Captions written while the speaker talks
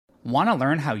Want to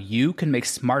learn how you can make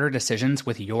smarter decisions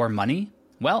with your money?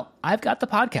 Well, I've got the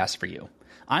podcast for you.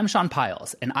 I'm Sean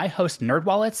Piles, and I host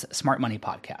NerdWallet's Smart Money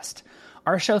Podcast.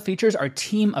 Our show features our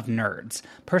team of nerds,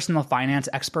 personal finance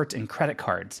experts in credit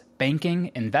cards,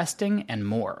 banking, investing, and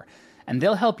more. And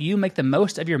they'll help you make the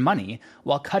most of your money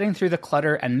while cutting through the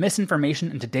clutter and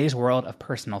misinformation in today's world of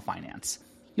personal finance.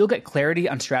 You'll get clarity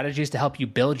on strategies to help you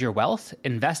build your wealth,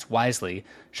 invest wisely,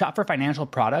 shop for financial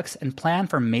products, and plan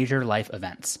for major life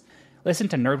events. Listen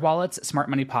to NerdWallet's Smart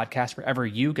Money Podcast wherever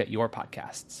you get your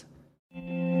podcasts.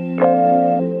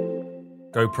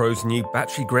 GoPro's new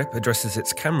battery grip addresses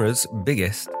its camera's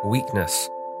biggest weakness.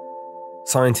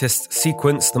 Scientists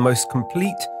sequenced the most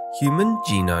complete human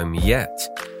genome yet.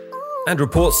 And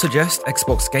reports suggest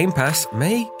Xbox Game Pass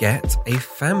may get a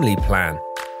family plan.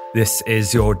 This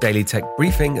is your Daily Tech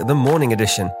Briefing, the morning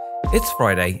edition. It's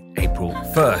Friday, April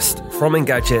 1st. From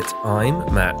Engadget, I'm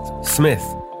Matt Smith.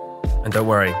 And don't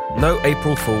worry, no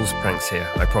April Fool's pranks here,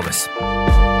 I promise.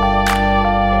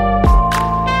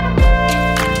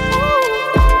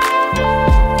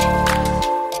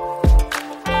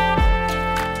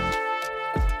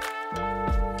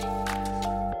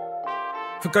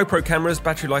 For GoPro cameras,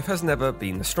 battery life has never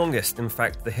been the strongest. In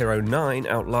fact, the Hero 9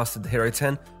 outlasted the Hero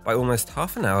 10 by almost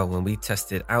half an hour when we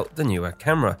tested out the newer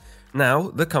camera. Now,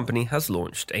 the company has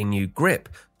launched a new grip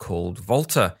called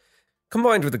Volta.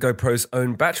 Combined with the GoPro's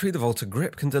own battery, the Volta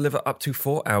grip can deliver up to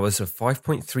 4 hours of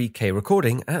 5.3K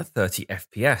recording at 30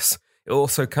 FPS. It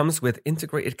also comes with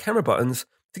integrated camera buttons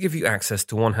to give you access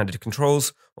to one-handed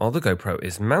controls while the GoPro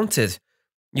is mounted.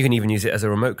 You can even use it as a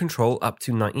remote control up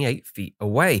to 98 feet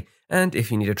away, and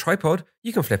if you need a tripod,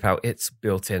 you can flip out its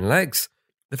built-in legs.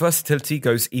 The versatility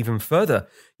goes even further.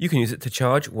 You can use it to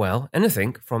charge, well,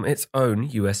 anything from its own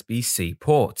USB-C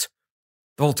port.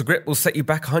 The Volta Grip will set you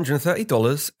back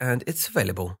 $130, and it's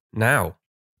available now.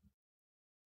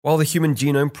 While the Human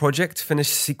Genome Project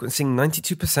finished sequencing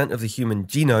 92% of the human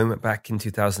genome back in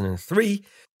 2003,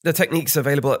 the techniques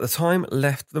available at the time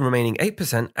left the remaining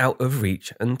 8% out of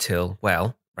reach until,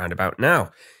 well, round about now.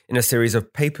 In a series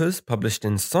of papers published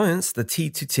in Science, the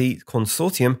T2T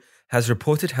consortium has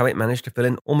reported how it managed to fill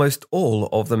in almost all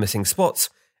of the missing spots,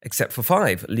 except for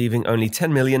 5, leaving only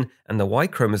 10 million and the Y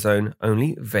chromosome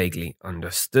only vaguely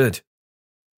understood.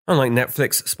 Unlike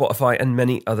Netflix, Spotify, and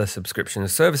many other subscription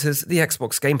services, the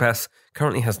Xbox Game Pass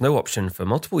currently has no option for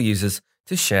multiple users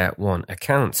to share one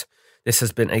account. This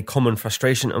has been a common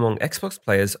frustration among Xbox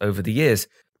players over the years,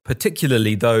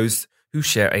 particularly those who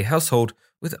share a household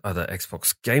with other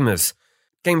Xbox gamers.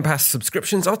 Game Pass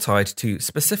subscriptions are tied to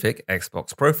specific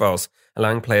Xbox profiles,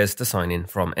 allowing players to sign in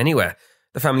from anywhere.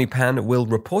 The family plan will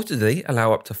reportedly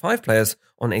allow up to 5 players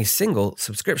on a single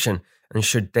subscription and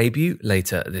should debut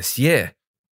later this year.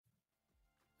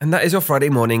 And that is your Friday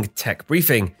morning tech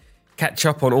briefing. Catch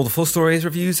up on all the full stories,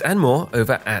 reviews, and more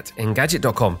over at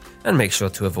Engadget.com, and make sure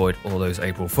to avoid all those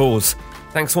April Fools.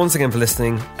 Thanks once again for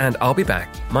listening, and I'll be back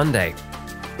Monday.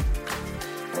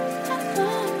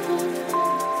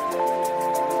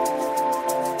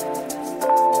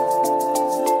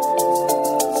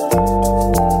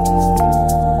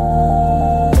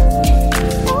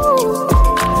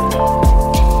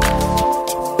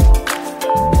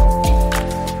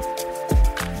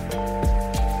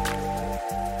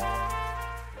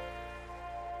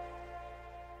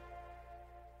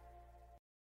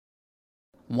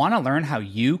 Want to learn how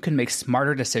you can make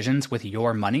smarter decisions with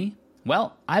your money?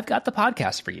 Well, I've got the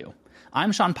podcast for you.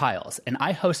 I'm Sean Piles, and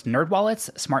I host NerdWallet's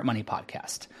Smart Money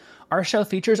Podcast. Our show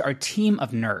features our team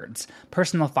of nerds,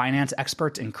 personal finance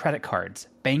experts in credit cards,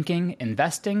 banking,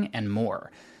 investing, and more.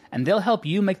 And they'll help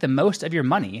you make the most of your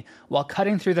money while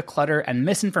cutting through the clutter and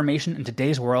misinformation in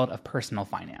today's world of personal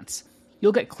finance.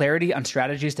 You'll get clarity on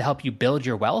strategies to help you build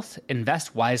your wealth,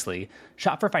 invest wisely,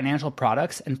 shop for financial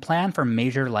products, and plan for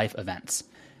major life events.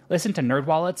 Listen to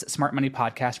NerdWallet's Smart Money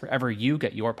Podcast wherever you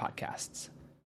get your podcasts.